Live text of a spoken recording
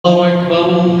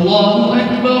أكبر الله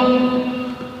أكبر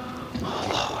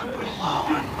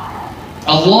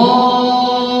الله أكبر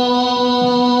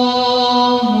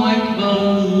الله أكبر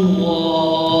الله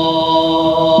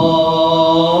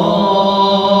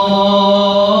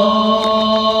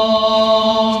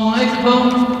أكبر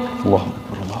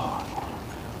الله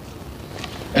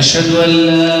أشهد أن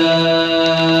لا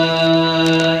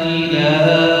إله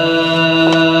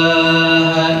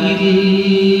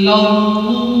إلا الله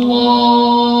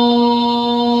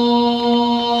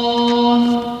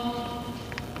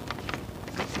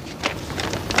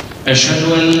أشهد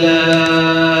أن لا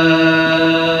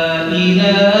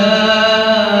إله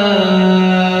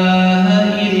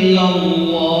إلا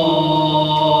الله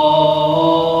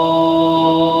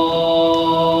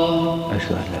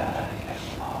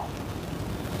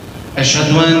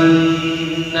أشهد أن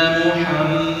لا إله إلا الله أشهد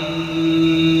أن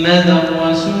محمدا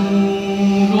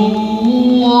رسول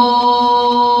الله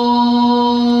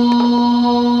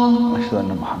أشهد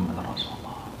أن محمدا رسول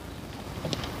الله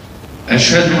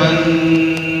أشهد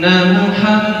أن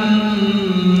محمدا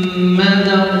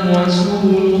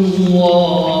رسول الله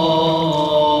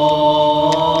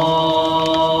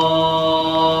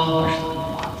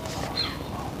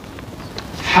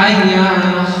حي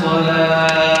على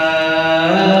الصلاة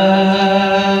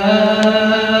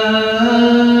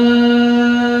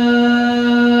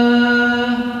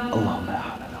اللهم لا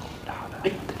حول ولا قوة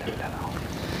إلا بالله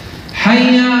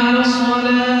حي على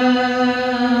الصلاة لا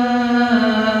حول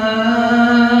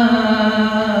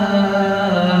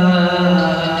ولا قوة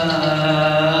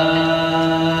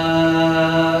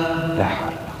إلا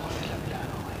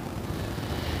بالله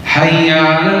حي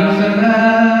على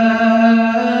الفلاح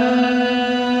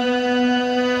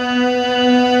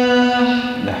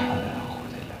لا حول ولا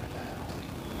قوة إلا بالله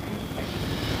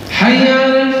حي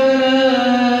على الفلاح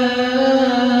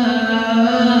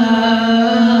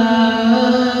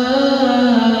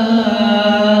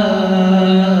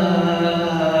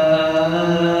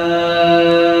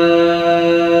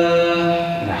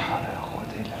لا حول ولا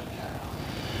قوة إلا بالله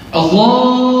الله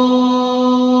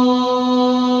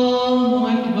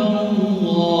أكبر الله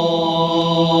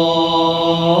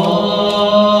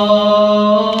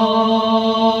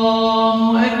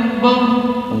أكبر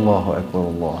الله أكبر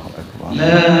الله أكبر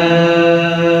لا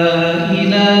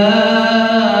إله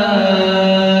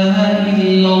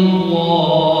إلا الله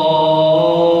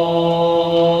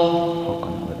فوق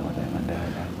الأبد ودائما لا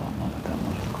إله إلا الله متى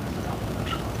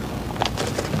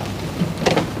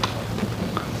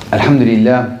الحمد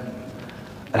لله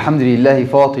الحمد لله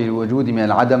فاطر الوجود من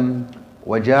العدم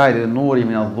وجاعل النور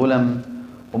من الظلم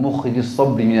ومخرج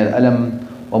الصبر من الألم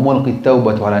وملقي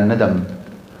التوبة على الندم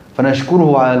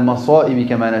فنشكره على المصائب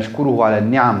كما نشكره على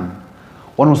النعم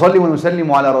ونصلي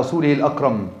ونسلم على رسوله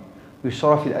الأكرم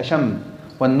بالشرف الأشم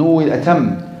والنور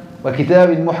الأتم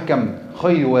وكتاب المحكم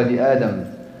خير ولد آدم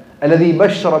الذي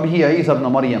بشر به عيسى ابن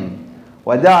مريم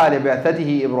ودعا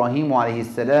لبعثته إبراهيم عليه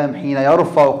السلام حين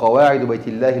يرفع قواعد بيت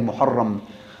الله المحرم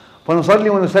فنصلي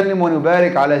ونسلم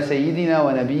ونبارك على سيدنا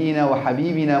ونبينا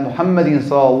وحبيبنا محمد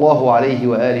صلى الله عليه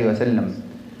وآله وسلم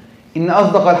إن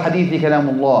أصدق الحديث كلام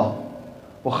الله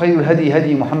وخير الهدي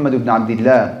هدي محمد بن عبد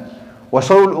الله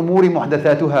وشر الأمور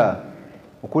محدثاتها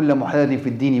وكل محدثة في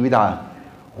الدين بدعة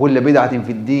وكل بدعة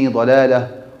في الدين ضلالة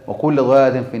وكل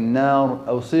ضلالة في النار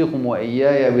أوصيكم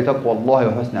وإياي بتقوى الله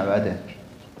وحسن عبادته.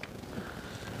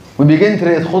 We begin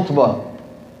today's khutbah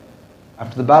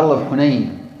after the battle of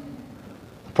Hunayn.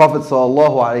 The Prophet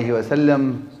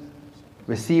ﷺ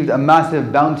received a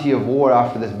massive bounty of war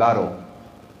after this battle.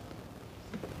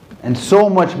 And so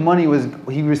much money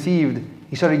he received,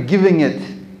 he started giving it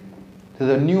to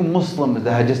the new Muslims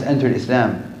that had just entered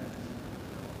Islam.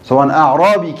 So an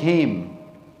A'rabi came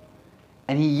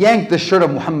and he yanked the shirt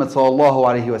of Muhammad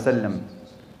ﷺ.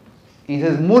 He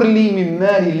says, Murli min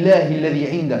mali Allahi alladhi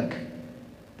indak.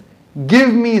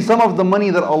 Give me some of the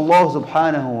money that Allah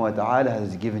subhanahu wa ta'ala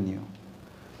has given you.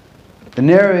 The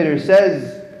narrator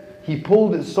says he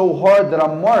pulled it so hard that a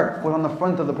mark was on the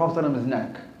front of the Prophet's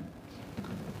neck.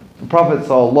 The Prophet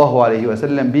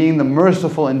ﷺ, being the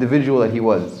merciful individual that he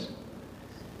was,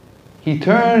 he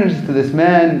turns to this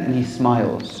man and he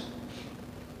smiles.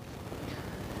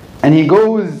 And he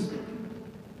goes,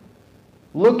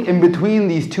 look in between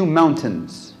these two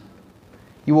mountains.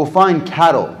 You will find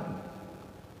cattle.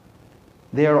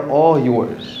 They are all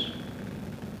yours.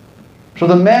 So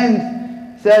the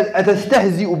man says,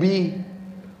 أتستهزئ بي?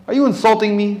 Are you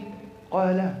insulting me?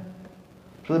 قال لا.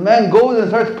 So the man goes and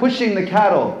starts pushing the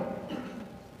cattle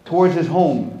towards his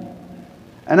home.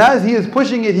 And as he is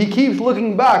pushing it, he keeps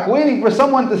looking back, waiting for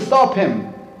someone to stop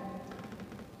him.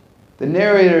 The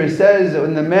narrator says that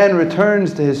when the man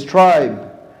returns to his tribe,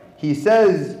 he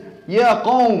says, يا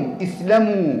قوم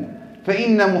اسلموا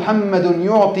فإن محمد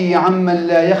يعطي عمن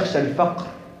لا يخشى الفقر.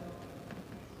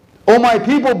 O my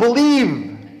people, believe.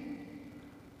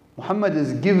 Muhammad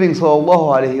is giving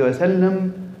sallallahu alayhi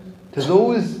wasallam to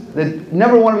those that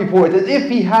never want to be poor. It's as if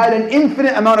he had an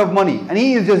infinite amount of money and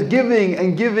he is just giving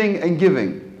and giving and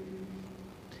giving.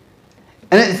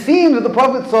 And it seems that the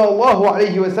Prophet sallallahu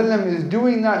alayhi wasallam is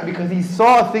doing that because he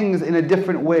saw things in a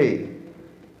different way.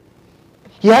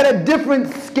 He had a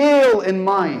different scale in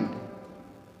mind.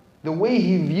 The way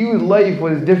he viewed life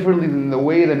was differently than the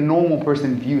way the normal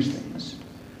person views things.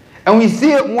 And we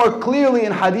see it more clearly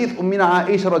in Hadith Ummina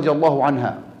Aisha radiallahu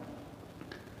anha,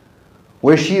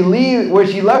 where she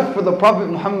left for the Prophet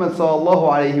Muhammad sallallahu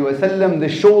alayhi wasallam the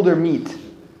shoulder meat.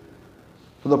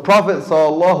 So the Prophet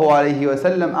sallallahu alayhi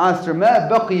wasallam asked her, "Ma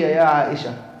baqiya ya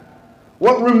Aisha?"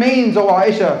 What remains, O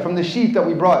Aisha, from the sheep that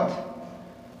we brought?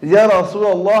 Ya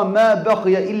Rasulullah, ma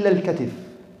baqiya illa al-katif.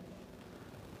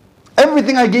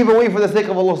 Everything I gave away for the sake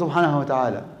of Allah subhanahu wa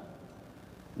ta'ala.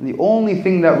 And the only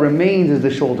thing that remains is the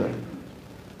shoulder.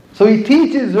 So he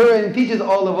teaches her and teaches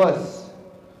all of us.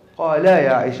 قال لا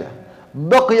يا عائشة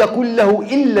بقي كله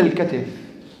إلا الكتف.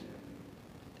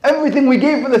 Everything we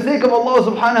gave for the sake of Allah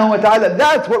subhanahu wa ta'ala,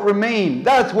 that's what remained.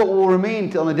 That's what will remain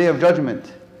till the day of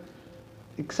judgment.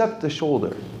 Except the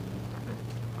shoulder.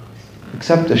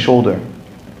 Except the shoulder.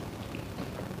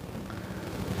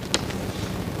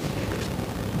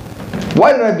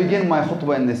 Why did I begin my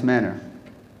khutbah in this manner?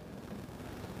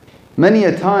 Many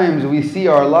a times we see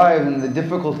our lives and the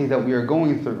difficulty that we are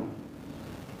going through,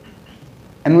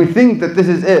 and we think that this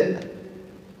is it.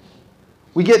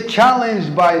 We get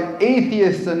challenged by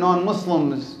atheists and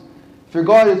non-Muslims. If your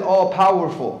God is all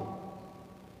powerful,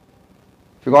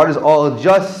 if your God is all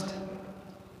just,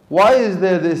 why is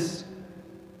there this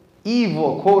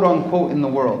evil, quote unquote, in the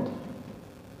world?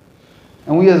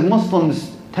 And we as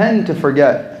Muslims tend to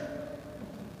forget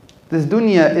this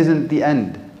dunya isn't the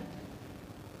end.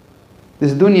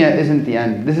 This dunya isn't the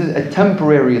end. This is a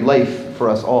temporary life for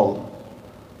us all.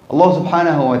 Allah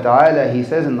subhanahu wa ta'ala, He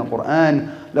says in the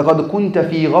Quran, لَقَدْ كُنْتَ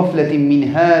فِي غَفْلَةٍ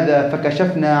مِّنْ هَذَا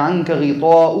فَكَشَفْنَا عَنْكَ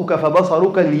غِطَاءُكَ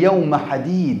فَبَصَرُكَ الْيَوْمَ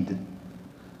حَدِيدٌ.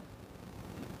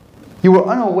 You were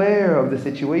unaware of the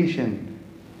situation.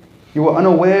 You were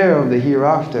unaware of the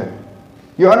hereafter.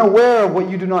 You're unaware of what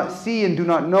you do not see and do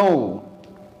not know.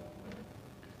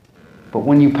 But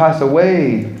when you pass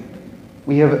away,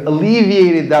 we have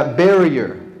alleviated that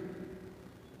barrier.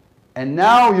 And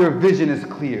now your vision is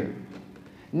clear.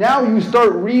 Now you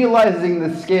start realizing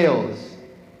the scales.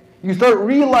 You start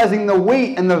realizing the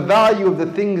weight and the value of the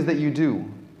things that you do.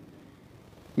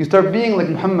 You start being like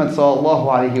Muhammad sallallahu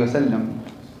alayhi wasallam,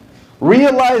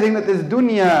 realizing that this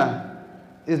dunya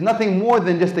is nothing more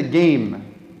than just a game.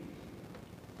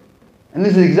 And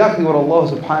this is exactly what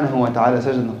Allah subhanahu wa ta'ala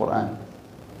says in the Quran.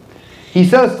 He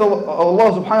says,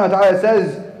 Allah subhanahu wa ta'ala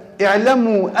says,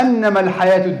 اعلموا أنما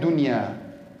الحياة الدنيا.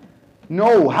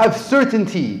 No, have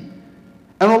certainty.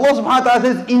 And Allah subhanahu wa ta'ala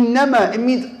says, إنما, it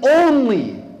means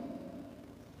only.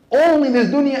 Only, this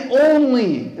dunya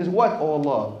only is what, O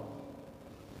Allah?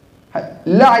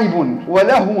 لعب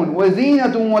ولهو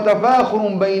وزينة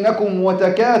وتفاخر بينكم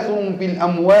وتكاثر في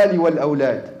الأموال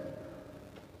والأولاد.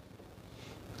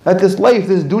 That this life,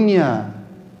 this dunya,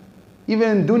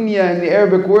 even dunya in the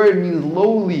Arabic word means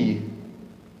lowly,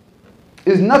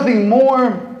 is nothing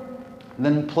more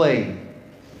than play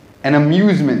and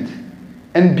amusement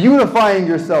and beautifying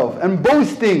yourself and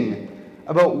boasting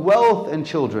about wealth and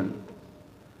children.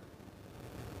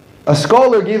 A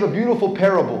scholar gave a beautiful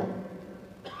parable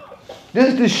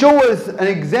just to show us an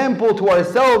example to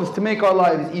ourselves to make our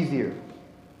lives easier.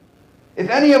 If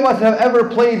any of us have ever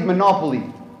played Monopoly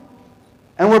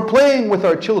and we're playing with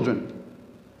our children,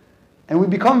 and we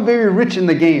become very rich in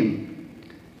the game,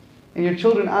 and your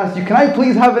children ask you, "Can I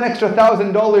please have an extra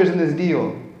 $1,000 in this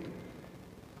deal?"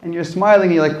 And you're smiling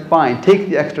and you're like, "Fine, take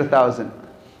the extra 1,000.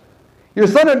 Your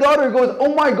son or daughter goes,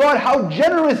 "Oh my God, how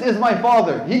generous is my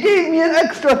father. He gave me an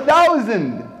extra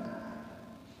 1,000.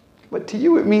 But to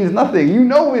you it means nothing. You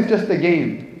know it's just a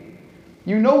game.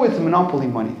 You know it's monopoly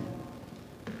money.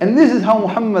 And this is how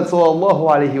Muhammad sallallahu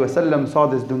alayhi wasallam saw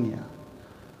this dunya.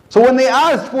 So when they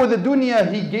asked for the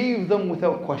dunya, He gave them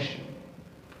without question.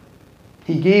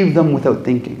 He gave them without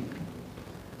thinking.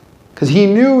 Because He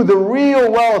knew the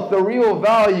real wealth, the real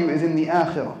value is in the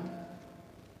akhirah.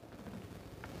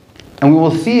 And we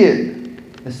will see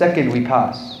it the second we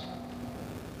pass.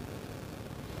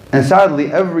 And sadly,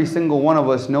 every single one of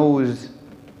us knows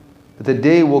that the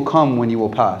day will come when you will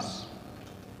pass.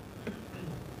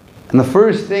 And the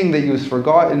first thing that you've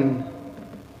forgotten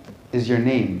is your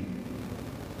name.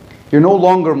 You're no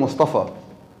longer Mustafa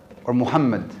or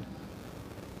Muhammad.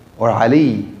 or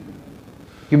Ali,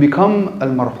 you become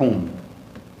al-marhum.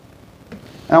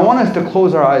 And I want us to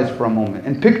close our eyes for a moment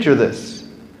and picture this.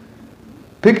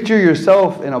 Picture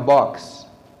yourself in a box,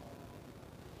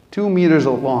 2 meters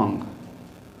long,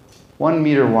 1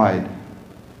 meter wide,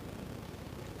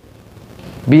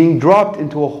 being dropped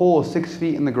into a hole 6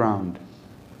 feet in the ground.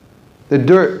 The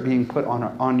dirt being put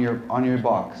on your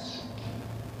box.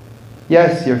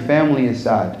 Yes, your family is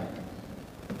sad.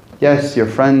 Yes, your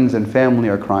friends and family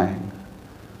are crying.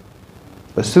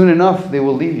 But soon enough, they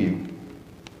will leave you.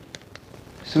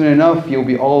 Soon enough, you'll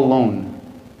be all alone.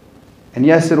 And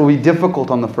yes, it will be difficult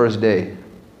on the first day.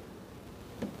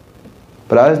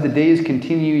 But as the days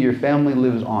continue, your family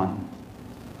lives on.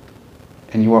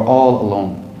 And you are all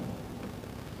alone.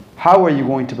 How are you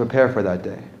going to prepare for that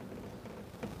day?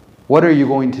 What are you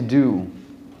going to do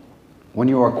when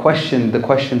you are questioned the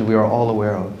questions we are all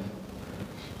aware of?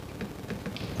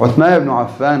 Uthman ibn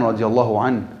Affan radiallahu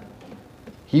anh,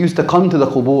 he used to come to the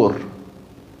qubur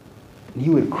and he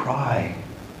would cry.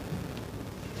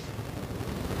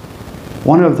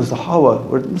 One of the Sahaba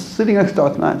were sitting next to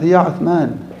Uthman. He said, Ya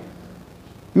Uthman,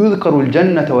 يذكر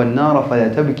الجنة والنار فلا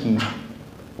تبكي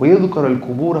ويذكر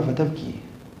القبور فتبكي.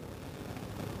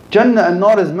 Jannah and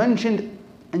Nar is mentioned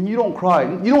and you don't cry.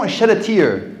 You don't shed a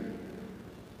tear.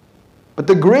 But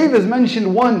the grave is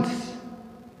mentioned once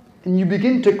and you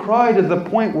begin to cry to the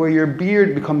point where your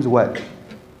beard becomes wet.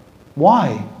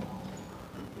 Why?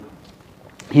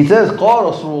 He says,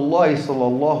 قال رسول الله صلى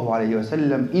الله عليه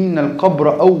وسلم إن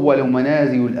القبر أول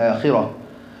منازل الآخرة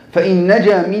فإن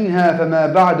نجا منها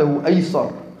فما بعده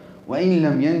أيسر وإن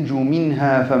لم ينجو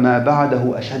منها فما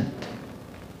بعده أشد.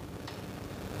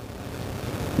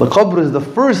 The qabr is the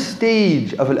first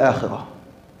stage of al-akhirah.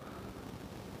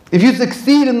 If you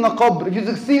succeed in the qabr, if you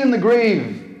succeed in the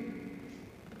grave,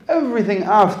 everything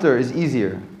after is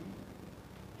easier.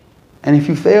 And if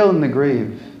you fail in the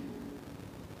grave,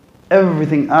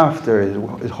 everything after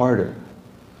is harder.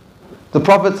 The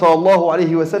Prophet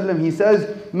ﷺ, he says,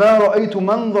 مَا رَأَيْتُ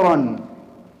مَنْظَرًا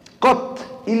قَطْ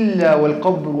إِلَّا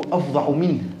وَالْقَبْرُ أَفْضَعُ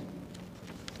مِنْهُ.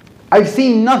 I've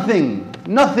seen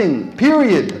nothing,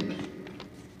 period,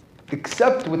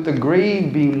 except with the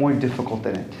grave being more difficult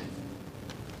than it.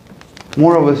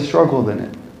 More of a struggle than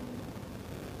it.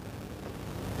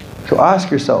 So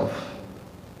ask yourself,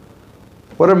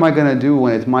 what am I going to do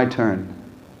when it's my turn?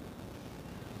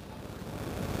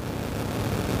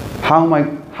 How am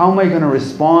I going to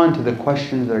respond to the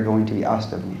questions that are going to be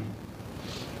asked of me?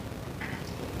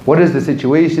 What is the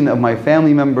situation of my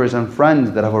family members and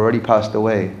friends that have already passed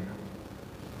away?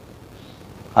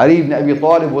 Ali ibn Abi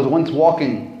Talib was once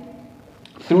walking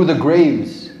through the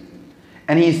graves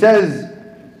and he says,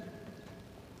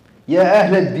 يا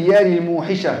أهل الديار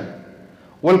الموحشة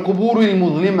والقبور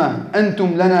المظلمة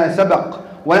أنتم لنا سبق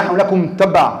ونحن لكم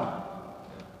تبع.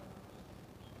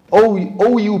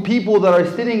 Oh, you people that are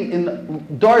sitting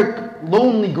in dark,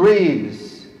 lonely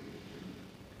graves,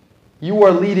 you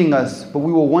are leading us, but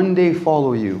we will one day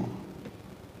follow you.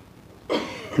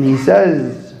 And he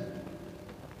says,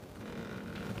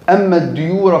 أما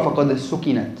الديور فقد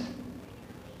سكنت.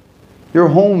 Your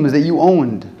homes that you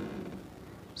owned,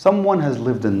 someone has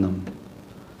lived in them.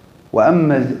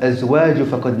 وأما الأزواج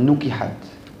فقد نكحت.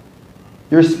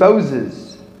 Your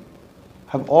spouses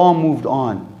have all moved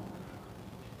on.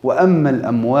 وأما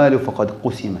الأموال فقد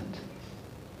قسمت.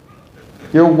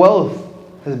 Your wealth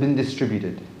has been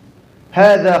distributed.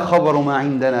 هذا خبر ما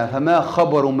عندنا فما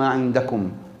خبر ما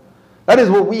عندكم. That is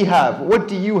what we have. What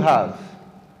do you have?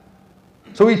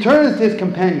 So he turns to his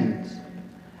companions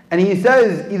and he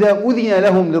says, إذا أذن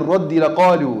لهم للرد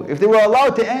لقالوا. If they were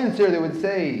allowed to answer, they would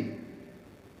say,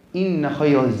 إن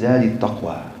خير الزاد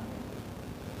التقوى.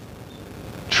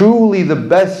 Truly the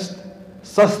best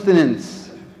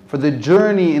sustenance for the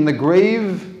journey in the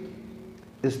grave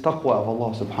is taqwa of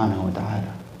Allah subhanahu wa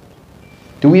ta'ala.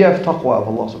 Do we have taqwa of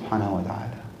Allah subhanahu wa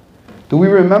ta'ala? Do we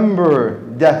remember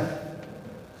death?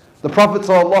 The Prophet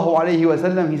sallallahu alayhi wa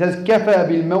sallam, he says, كَفَى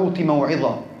بِالْمَوْتِ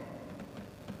مَوْعِظًا.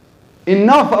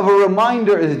 Enough of a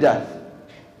reminder is death.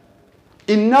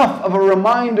 Enough of a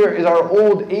reminder is our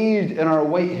old age and our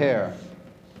white hair.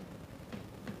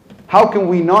 How can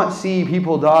we not see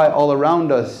people die all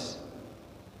around us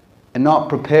and not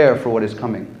prepare for what is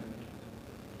coming?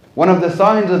 One of the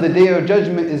signs of the Day of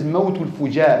Judgment is mawtul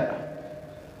fuja',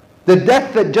 the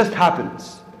death that just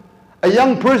happens. A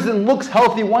young person looks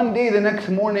healthy one day, the next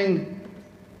morning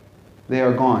they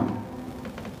are gone.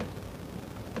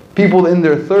 People in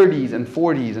their 30s and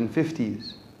 40s and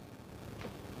 50s,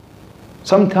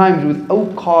 sometimes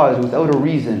without cause, without a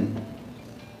reason,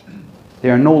 they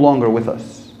are no longer with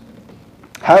us.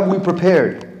 Have we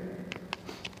prepared?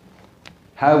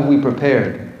 Have we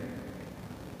prepared?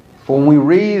 For when we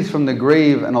raise from the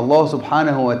grave, and Allah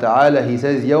subhanahu wa ta'ala, He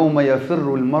says, يَوْمَ يَفِرُّ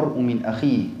الْمَرْءُ مِنْ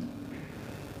أَخِيهِ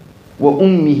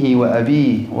وَأُمِّهِ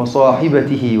وَأَبِيهِ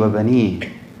وَصَاحِبَتِهِ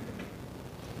وَبَنِيهِ.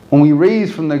 When we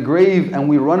raise from the grave and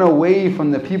we run away from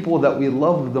the people that we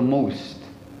love the most,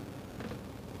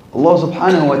 Allah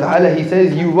subhanahu wa ta'ala, He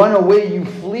says, you run away, you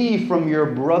flee from your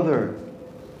brother.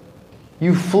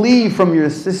 You flee from your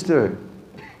sister.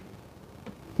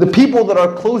 The people that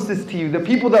are closest to you, the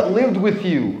people that lived with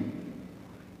you.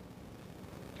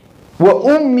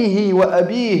 وَأُمِّهِ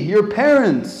وَأَبِيهِ, your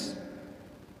parents.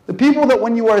 The people that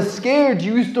when you are scared,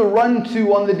 you used to run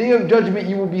to. On the day of judgment,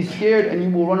 you will be scared and you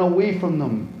will run away from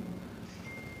them.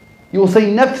 You will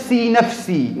say, Nafsi,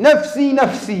 Nafsi, Nafsi,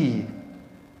 Nafsi.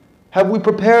 Have we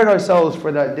prepared ourselves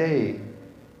for that day?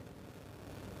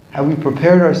 Have we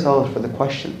prepared ourselves for the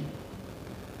question?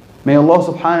 May Allah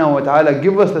subhanahu wa ta'ala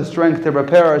give us the strength to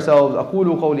prepare ourselves.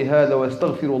 أقول قولي هذا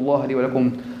وأستغفر الله لي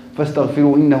ولكم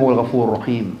فاستغفروا إنه الغفور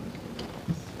الرحيم.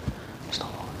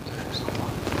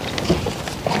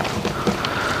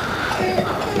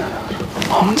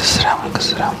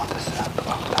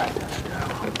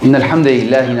 إن الحمد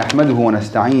لله نحمده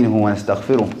ونستعينه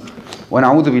ونستغفره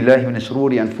ونعوذ بالله من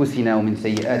شرور أنفسنا ومن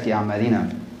سيئات أعمالنا.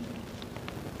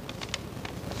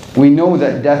 We know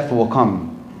that death will come.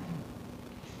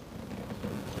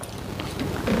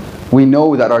 We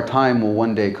know that our time will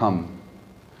one day come.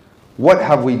 What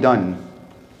have we done?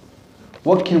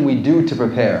 What can we do to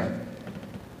prepare?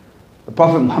 The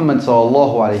Prophet Muhammad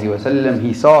sallallahu alaihi wasallam,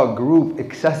 he saw a group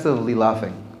excessively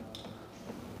laughing.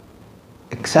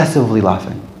 Excessively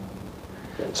laughing.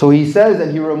 So he says,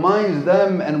 and he reminds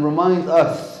them and reminds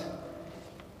us,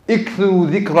 اكثروا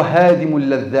ذكر هادم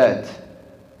اللذات.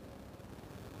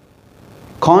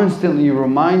 Constantly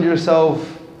remind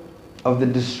yourself of the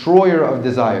destroyer of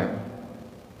desire,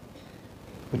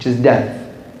 which is death.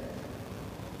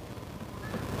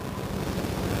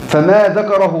 فما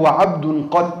ذكره عبد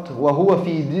قط وهو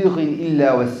في ضيق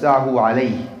إلا وسعه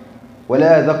عليه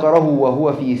ولا ذكره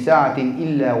وهو في سعة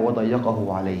إلا وضيقه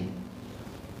عليه.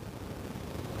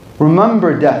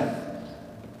 Remember death.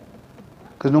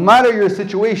 Because no matter your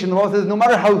situation, Allah says, no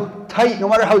matter how tight, no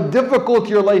matter how difficult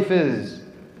your life is,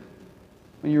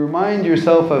 when you remind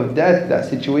yourself of death, that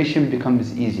situation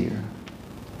becomes easier.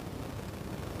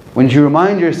 When you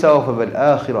remind yourself of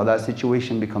al-akhirah, that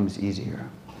situation becomes easier.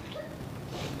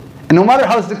 And no matter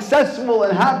how successful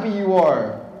and happy you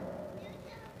are,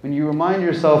 when you remind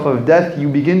yourself of death, you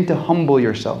begin to humble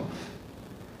yourself.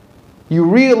 You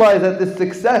realize that this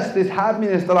success, this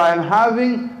happiness that I am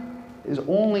having is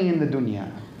only in the dunya.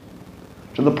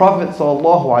 So the Prophet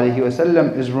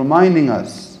ﷺ is reminding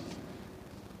us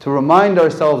to remind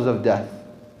ourselves of death.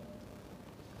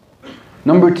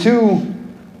 Number two,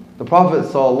 the Prophet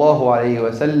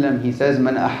ﷺ, he says,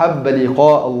 "Man ahabba liqa'a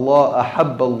Allah,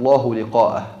 ahabba Allahu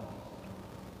liqa'ah."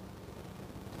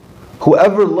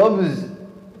 Whoever loves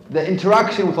the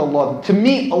interaction with Allah, to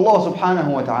meet Allah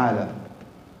subhanahu wa ta'ala,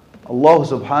 Allah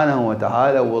subhanahu wa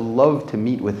ta'ala will love to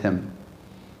meet with him.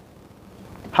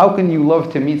 How can you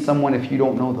love to meet someone if you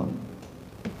don't know them?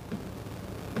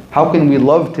 How can we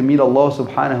love to meet Allah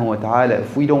subhanahu wa ta'ala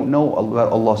if we don't know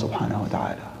about Allah subhanahu wa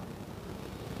ta'ala?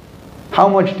 How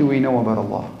much do we know about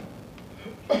Allah?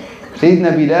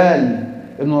 Sayyidina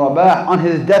Bilal ibn Rabah on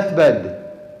his deathbed,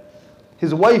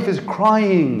 his wife is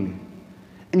crying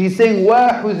and he's saying,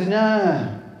 "Wa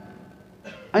huzna,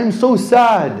 I'm so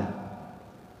sad."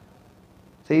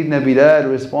 Sayyidina Bilal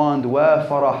responds, "Wa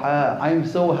faraha, I'm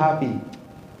so happy.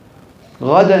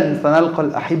 غدا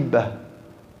سنلقى الأحبة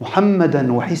محمدا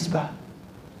وحسبه."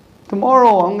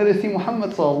 Tomorrow I'm going to see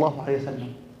Muhammad sallallahu alayhi wa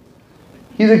sallam.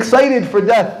 He's excited for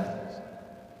death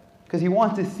because he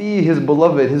wants to see his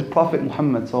beloved, his Prophet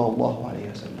Muhammad sallallahu alayhi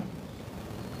wa sallam.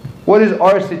 What is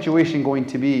our situation going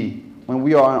to be when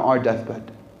we are on our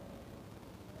deathbed?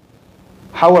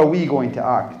 How are we going to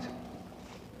act?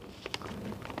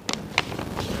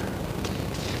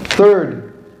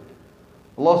 Third,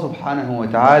 Allah subhanahu wa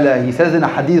ta'ala, He says in a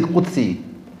hadith Qudsi,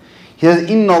 He says,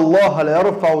 إِنَّ اللَّهَ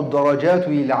لَيَرْفَعُ الدَّرَجَاتُ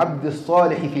لِلْعَبْدِ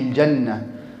الصَّالِحِ فِي الْجَنَّةِ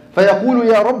فَيَقُولُ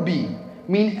يَا رَبِّي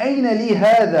مِنْ أَيْنَ لِي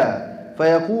هَذَا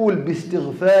فَيَقُولُ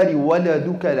بِاسْتِغْفَارِ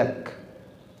وَلَدُكَ لَكَ.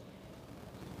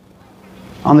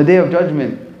 On the Day of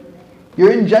Judgment,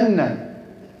 you're in Jannah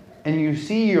and you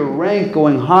see your rank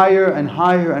going higher and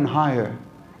higher and higher.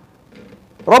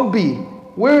 Rabbi,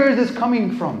 where is this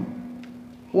coming from?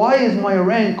 Why is my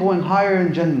rank going higher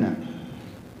in Jannah?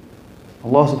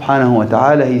 Allah subhanahu wa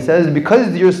ta'ala, He says,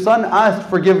 because your son asked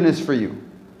forgiveness for you.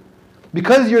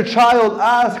 Because your child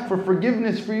asked for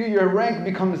forgiveness for you, your rank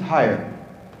becomes higher.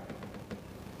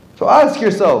 So ask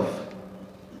yourself,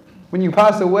 when you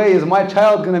pass away, is my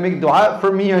child going to make dua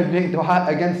for me or make dua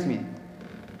against me?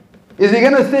 Is he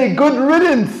going to say, good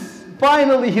riddance,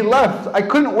 finally he left, I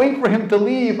couldn't wait for him to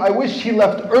leave, I wish he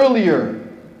left earlier?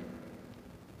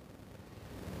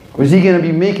 Or is he going to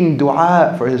be making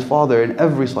dua for his father in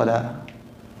every salah?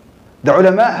 The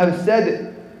ulama have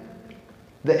said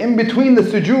that in between the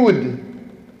sujood,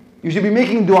 you should be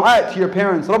making dua to your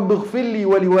parents. رَبِّ اغْفِرْ لِي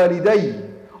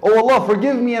وَلِوَالِدَيْ. Oh Allah,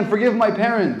 forgive me and forgive my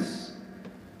parents.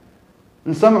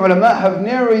 And some ulama have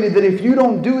narrated that if you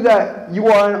don't do that, you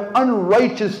are an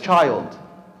unrighteous child.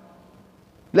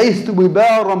 لَيْسْتُ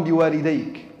بِبَارًا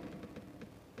بِوَالِدَيْكَ.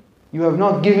 You have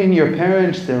not given your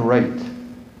parents their right.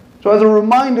 So as a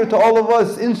reminder to all of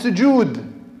us, in sujood,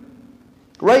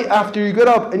 right after you get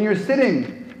up and you're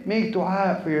sitting, make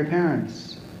dua for your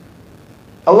parents.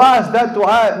 Alas, that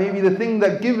dua may be the thing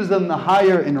that gives them the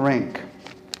higher in rank.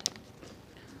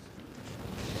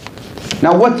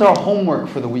 Now what's our homework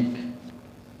for the week?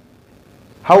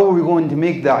 How are we going to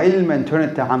make the ilm and turn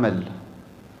it to amal?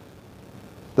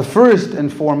 The first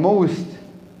and foremost,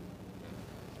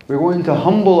 we're going to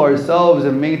humble ourselves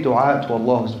and make dua to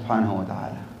Allah subhanahu wa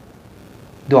ta'ala.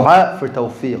 Dua for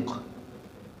tawfiq.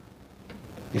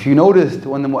 If you noticed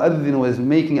when the mu'adhin was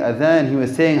making adhan, he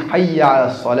was saying, Hayya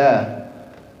ala salah.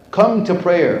 Come to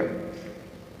prayer.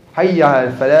 Hayya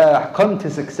al falah. Come to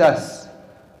success.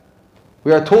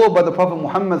 We are told by the Prophet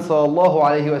Muhammad sallallahu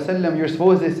alayhi wa sallam, you're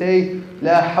supposed to say,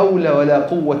 La hawla wa la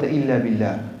quwwata illa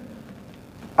billah.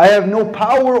 I have no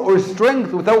power or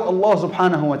strength without Allah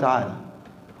subhanahu wa ta'ala.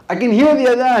 I can hear the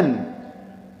adhan,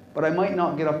 but I might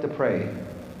not get up to pray.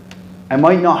 I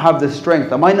might not have the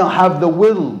strength. I might not have the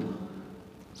will.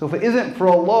 So if it isn't for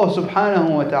Allah subhanahu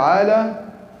wa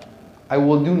ta'ala, I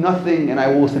will do nothing and I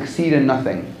will succeed in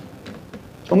nothing.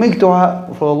 So make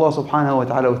dua for Allah subhanahu wa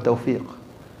ta'ala with tawfiq.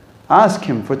 Ask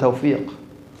Him for tawfiq.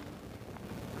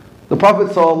 The Prophet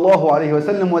sallallahu alayhi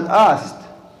wa sallam was asked,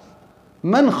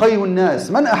 Man khayrun nas?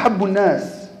 Man ahabbun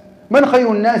nas? Man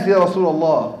khayrun nas ya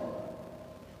Rasulullah?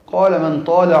 قال من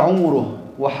طال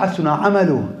عمره وحسن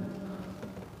عمله.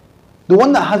 The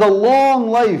one that has a long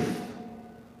life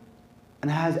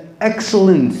and has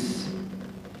excellence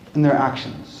in their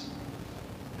actions,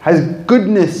 has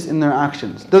goodness in their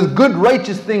actions, does good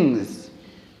righteous things.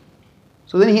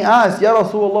 So then he asked, Ya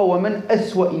Rasulullah, وَمَنْ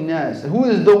أَسْوَإِ النَّاسِ? Who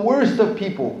is the worst of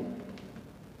people?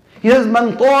 He says,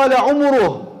 مَنْ طَالَ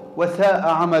عُمُرُهُ وَسَاءَ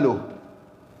عَمَلُهُ.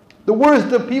 The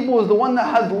worst of people is the one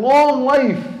that has long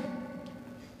life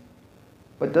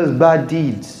but does bad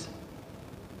deeds.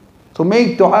 So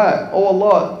make dua, Oh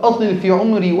Allah, أطل في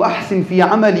عمري وأحسن في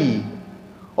عملي.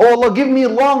 Oh Allah, give me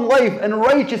long life and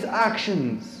righteous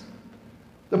actions.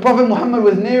 The Prophet Muhammad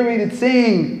was narrated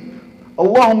saying,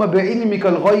 اللهم بعلمك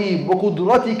الغيب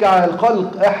وقدرتك على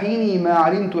الخلق أحيني ما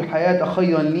علمت الحياة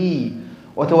خيرا لي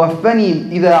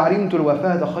وتوفني إذا علمت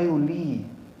الوفاة خير لي.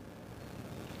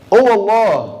 Oh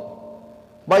Allah,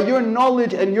 by your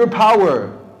knowledge and your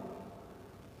power,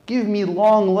 give me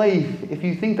long life if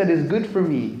you think that is good for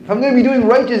me. If I'm going to be doing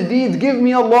righteous deeds, give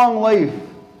me a long life.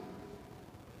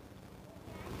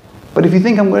 But if you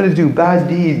think I'm going to do bad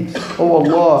deeds, oh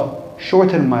Allah,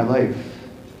 shorten my life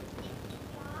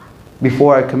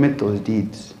before I commit those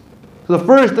deeds. So the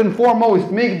first and foremost,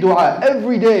 make dua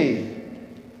every day,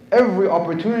 every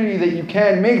opportunity that you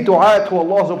can, make dua to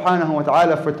Allah subhanahu wa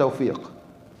ta'ala for tawfiq.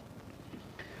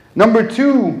 Number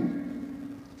two,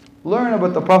 learn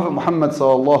about the Prophet Muhammad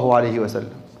sallallahu alayhi wa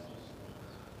sallam.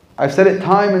 I've said it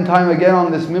time and time again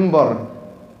on this minbar.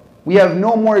 We have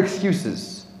no more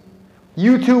excuses.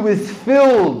 YouTube is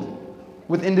filled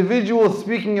with individuals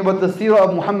speaking about the seerah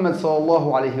of Muhammad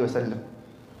sallallahu alayhi wa sallam.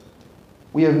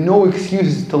 We have no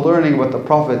excuses to learning about the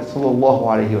Prophet sallallahu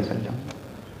alayhi wa sallam.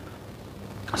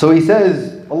 So he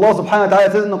says, Allah subhanahu wa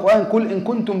ta'ala says in the Quran, قُلْ إِن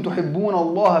كُنْتُمْ تُحِبُّونَ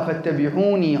اللَّهَ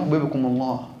فَاتَّبِعُونِي يُحْبِبْكُمُ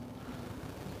اللَّهُ.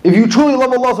 If you truly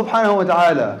love Allah subhanahu wa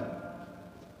ta'ala,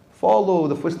 follow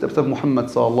the footsteps of Muhammad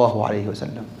sallallahu alayhi wa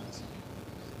sallam.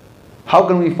 How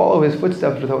can we follow his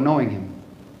footsteps without knowing him?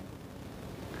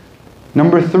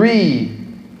 Number three,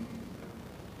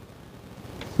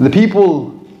 the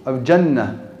people of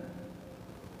Jannah,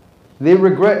 they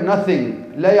regret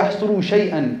nothing. لا يحصروا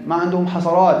شيئا ما عندهم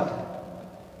حسرات,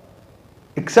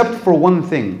 except for one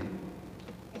thing,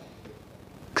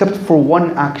 except for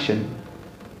one action,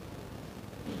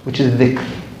 which is dhikr,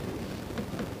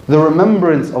 the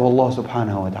remembrance of Allah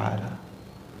subhanahu wa ta'ala.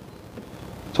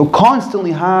 So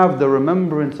constantly have the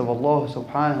remembrance of Allah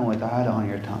subhanahu wa ta'ala on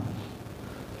your tongue.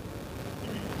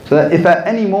 So that if at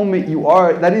any moment you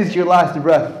are, that is your last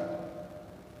breath,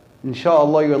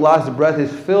 inshallah your last breath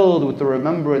is filled with the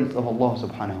remembrance of Allah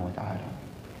subhanahu wa ta'ala.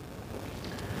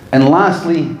 And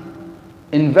lastly,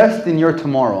 invest in your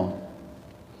tomorrow.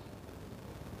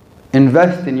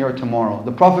 Invest in your tomorrow.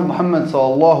 The Prophet Muhammad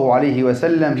sallallahu alayhi wa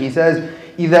sallam, he says,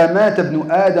 إِذَا مَاتَ ابْنُ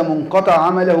آدَمُ انْقَطَعَ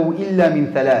عَمَلَهُ إِلَّا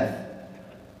مِنْ ثَلَاثٍ.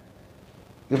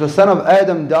 If the son of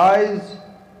Adam dies,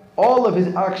 all of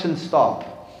his actions stop,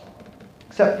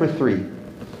 except for three.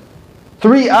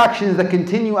 Three actions that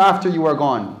continue after you are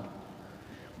gone.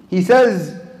 He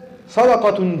says,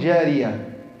 صَدَقَةٌ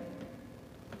جَارِيَةٌ,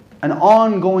 an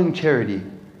ongoing charity.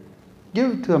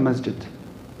 Give to a masjid.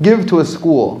 Give to a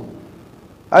school.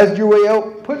 As your way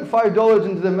out, put $5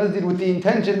 into the masjid with the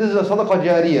intention, this is a sadaqah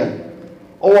jariyah.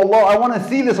 Oh Allah, I want to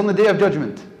see this on the Day of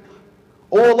Judgment.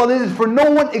 Oh Allah, this is for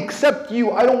no one except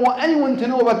you. I don't want anyone to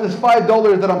know about this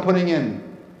 $5 that I'm putting in.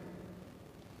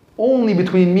 Only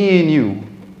between me and you.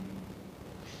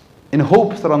 In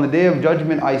hopes that on the Day of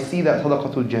Judgment, I see that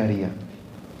sadaqatul jariyah.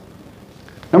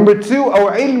 Number two,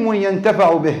 أو علم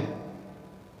ينتفع به.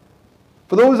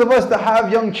 For those of us that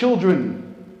have young children,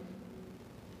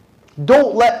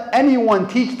 don't let anyone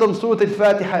teach them Surah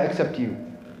Al-Fatiha except you.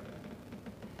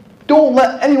 Don't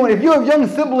let anyone, if you have young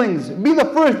siblings, be the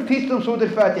first to teach them Surah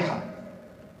Al-Fatiha.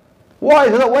 Why?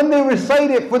 So that when they recite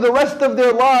it for the rest of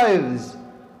their lives,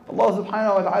 Allah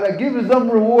subhanahu wa ta'ala gives them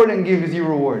reward and gives you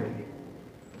reward.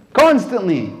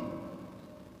 Constantly.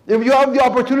 If you have the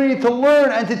opportunity to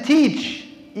learn and to teach,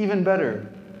 even better.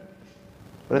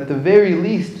 But at the very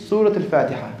least, Surah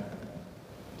Al-Fatiha.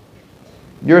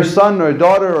 Your son or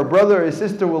daughter or brother or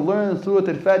sister will learn Surah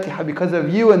Al-Fatiha because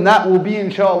of you, and that will be,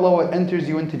 inshallah, what enters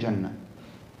you into Jannah.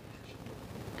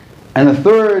 And the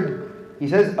third, he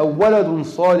says, أَوَّلَدٌ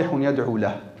صَالِحٌ يَدْعُو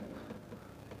لَهُ,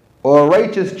 or a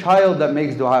righteous child that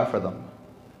makes dua for them.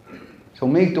 So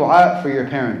make dua for your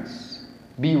parents.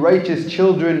 Be righteous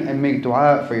children and make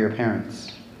dua for your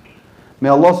parents. May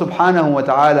Allah subhanahu wa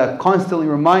ta'ala constantly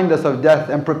remind us of death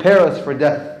and prepare us for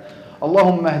death.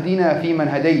 Allahumma ahdina fi man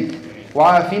hadayt,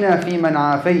 وعافنا فيمن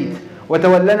عافيت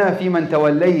وتولنا فيمن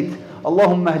توليت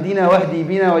اللهم اهدنا واهدي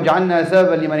بنا واجعلنا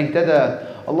سببا لمن اهتدى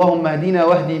اللهم اهدنا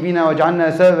واهدي بنا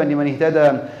واجعلنا سببا لمن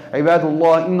اهتدى عباد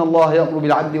الله إن الله يأمر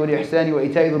بالعدل والإحسان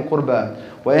وإيتاء ذي القربى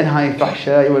وينهى عن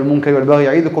الفحشاء والمنكر والبغي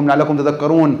يعظكم لعلكم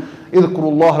تذكرون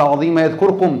اذكروا الله العظيم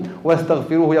يذكركم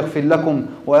واستغفروه يغفر لكم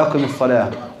وأقم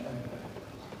الصلاة.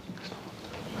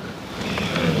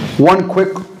 One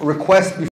quick request